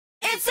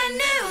It's a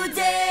new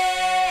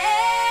day.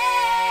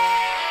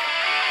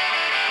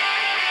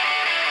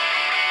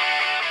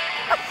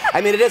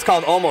 I mean, it is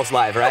called Almost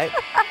Live, right?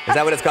 Is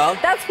that what it's called?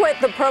 That's what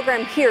the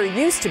program here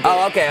used to be.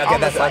 Oh, okay,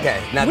 that's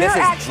okay. Now We're this is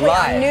actually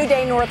live. on New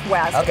Day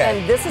Northwest,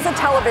 and this is a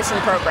television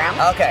program.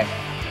 Okay.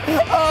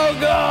 Oh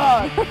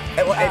God!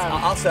 It's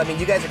also, I mean,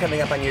 you guys are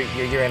coming up on your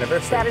year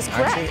anniversary. That is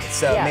correct. Aren't you?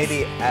 So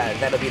maybe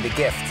that'll be the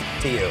gift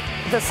to you.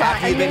 The sign.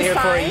 After you've been here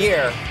for a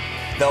year,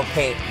 they'll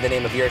paint the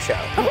name of your show.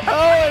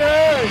 Oh, it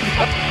is!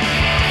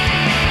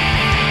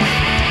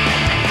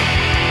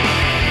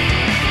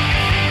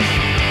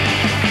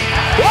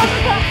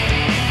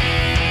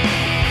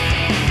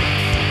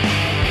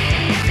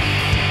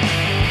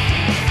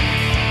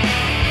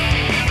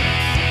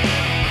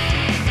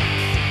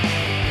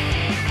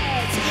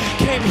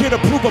 Came here to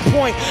prove a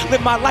point,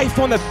 live my life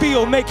on the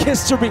field, make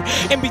history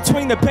in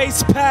between the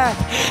base path,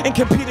 and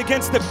compete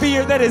against the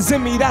fear that is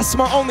in me. That's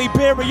my only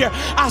barrier.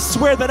 I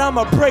swear that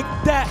I'ma break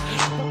that.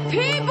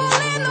 People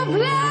in the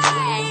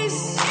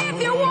place, if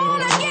you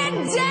wanna get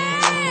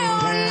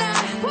down,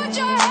 put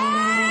your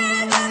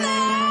hands in the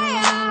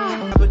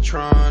air.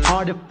 Patron,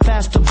 harder,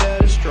 faster,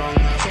 better, stronger.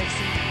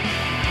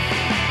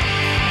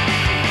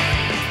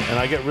 And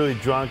I get really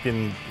drunk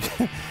and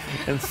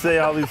say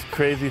all these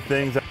crazy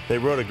things. They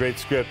wrote a great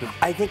script.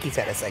 I think he's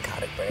had a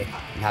psychotic break.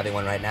 I'm having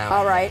one right now.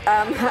 All right.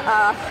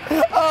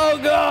 Oh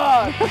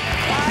God!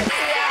 Hi,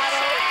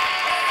 Seattle.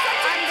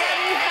 I'm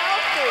getting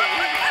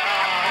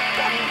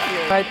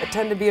healthy. I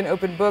tend to be an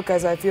open book,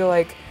 as I feel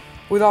like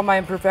with all my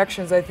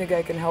imperfections, I think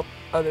I can help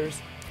others.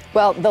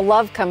 Well, the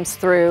love comes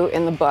through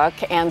in the book,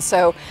 and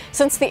so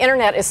since the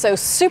internet is so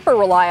super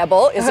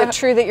reliable, is it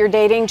true that you're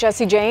dating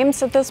Jesse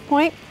James at this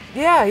point?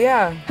 Yeah,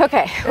 yeah.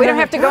 Okay, we don't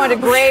have to go into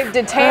grave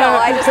detail.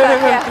 I just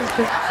thought, yeah.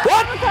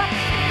 What?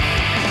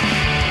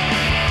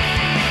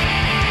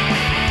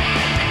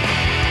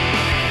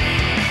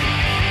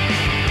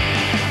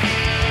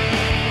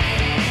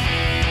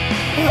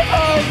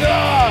 Oh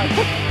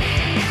God!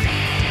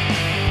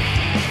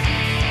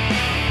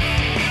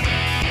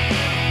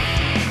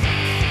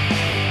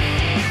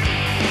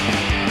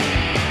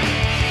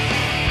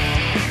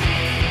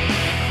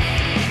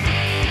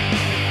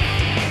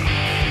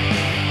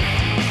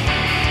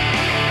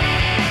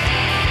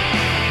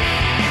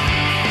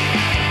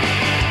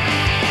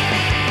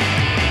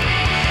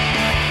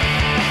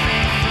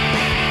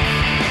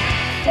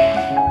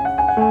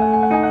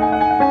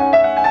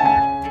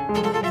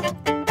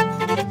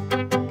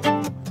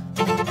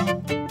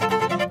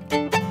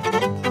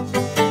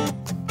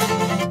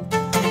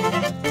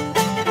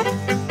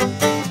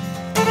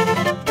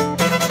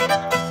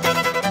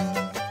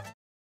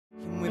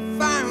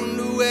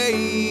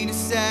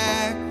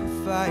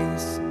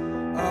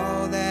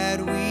 All that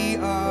we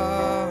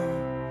are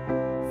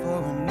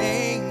for an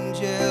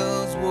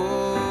angel's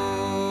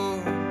war,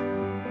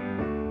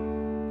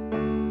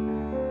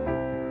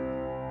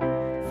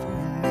 for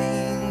an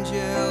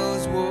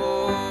angel's war.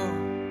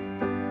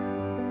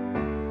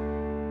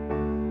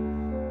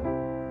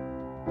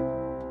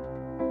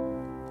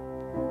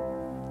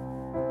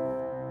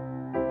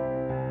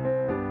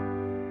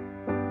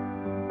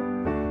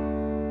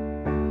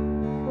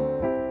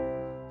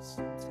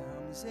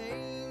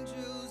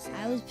 Sometimes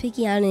I was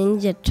picking out a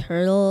Ninja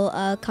Turtle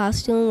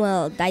costume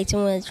while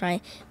Dyson was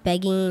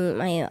begging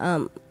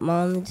my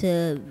mom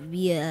to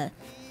be a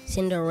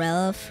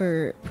Cinderella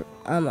for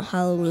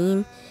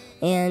Halloween,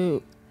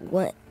 and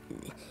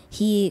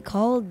he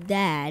called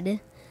Dad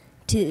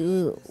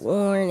to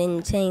warn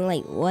and saying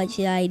like, what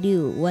should I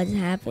do? What's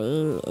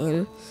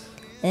happening?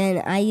 And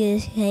I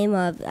just came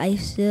up, I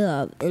stood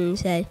up and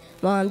said,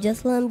 Mom,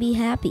 just let him be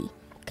happy.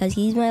 Because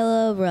he's my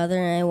little brother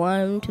and I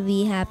want him to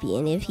be happy.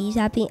 And if he's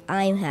happy,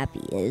 I'm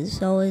happy. And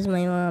so is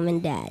my mom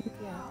and dad.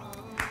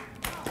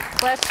 Yeah.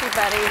 Bless you,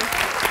 buddy.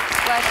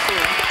 Bless you.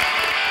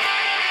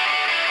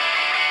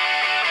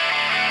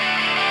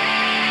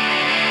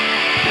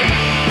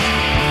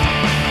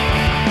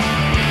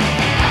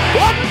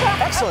 What?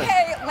 Excellent.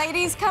 Okay,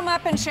 ladies, come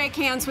up and shake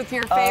hands with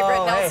your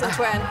favorite Nelson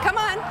twin. Come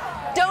on.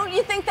 Don't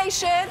you think they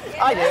should?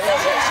 I do. This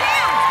is your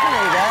chance. Come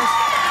on, you guys.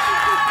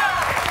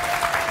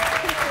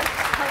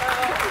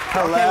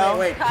 Hello.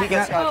 Wait. He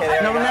gets, okay,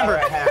 no, remember.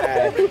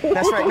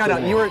 That's right. No,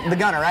 you were the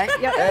gunner, right?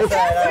 Yep.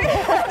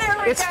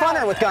 It's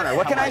funner with Gunner.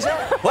 What can I say?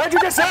 What did you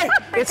just say?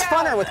 It's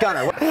funner with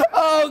Gunner.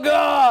 Oh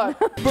God!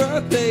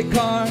 Birthday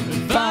card,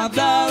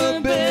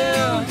 $5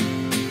 bill.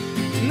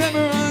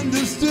 Never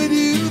understood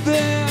you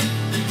then.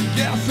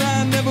 Guess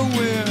I never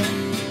will.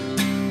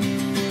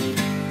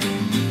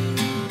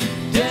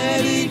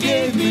 Daddy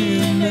gave me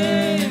a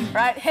name.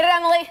 Right, hit it,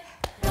 Emily.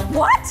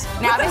 What?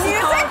 Now With this the is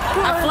music?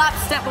 called a flap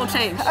step will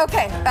change.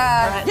 Okay,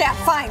 right. yeah,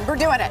 fine, we're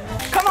doing it.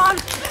 Come on.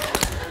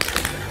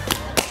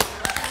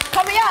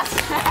 Call me us.